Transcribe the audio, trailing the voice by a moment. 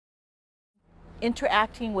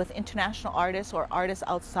interacting with international artists or artists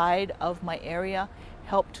outside of my area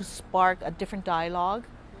helped to spark a different dialogue.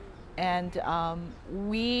 And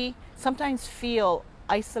we sometimes feel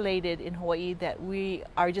isolated in Hawaii, that we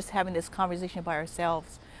are just having this conversation by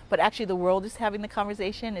ourselves. But actually the world is having the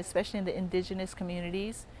conversation, especially in the indigenous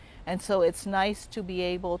communities. And so it's nice to be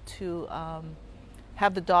able to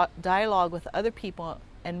have the dialogue with other people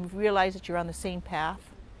and realize that you're on the same path.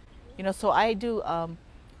 You know, so I do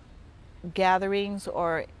gatherings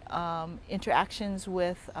or interactions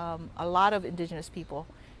with a lot of indigenous people.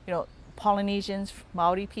 You know, Polynesians,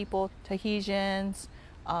 Maori people, Tahitians,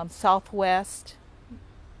 Southwest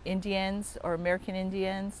Indians or American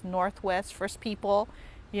Indians, Northwest First People,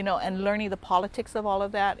 you know, and learning the politics of all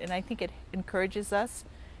of that. And I think it encourages us,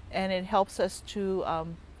 and it helps us to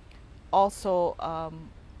also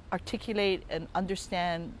articulate and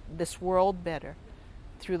understand this world better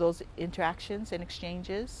through those interactions and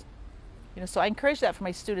exchanges. You know, so I encourage that for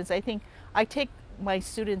my students. I think I take my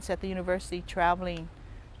students at the university traveling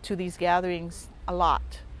to these gatherings a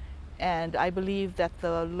lot, and I believe that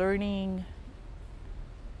the learning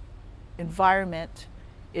environment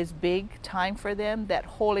is big time for them. That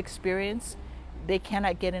whole experience they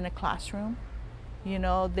cannot get in a classroom. You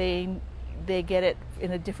know, they get it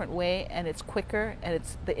in a different way, and it's quicker, and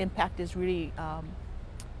the impact is really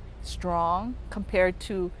strong compared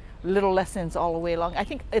to little lessons all the way along. I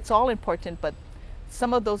think it's all important, but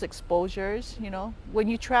some of those exposures, you know, when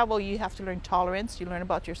you travel, you have to learn tolerance. You learn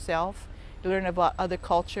about yourself. You learn about other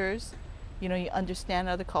cultures. You know, you understand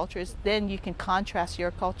other cultures. Then you can contrast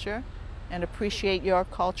your culture and appreciate your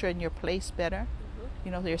culture and your place better.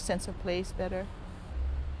 You know, your sense of place better.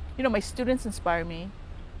 You know, my students inspire me.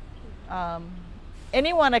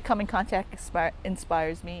 Anyone I come in contact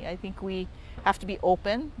inspires me. I think we have to be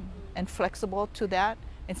open and flexible to that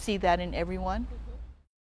and see that in everyone.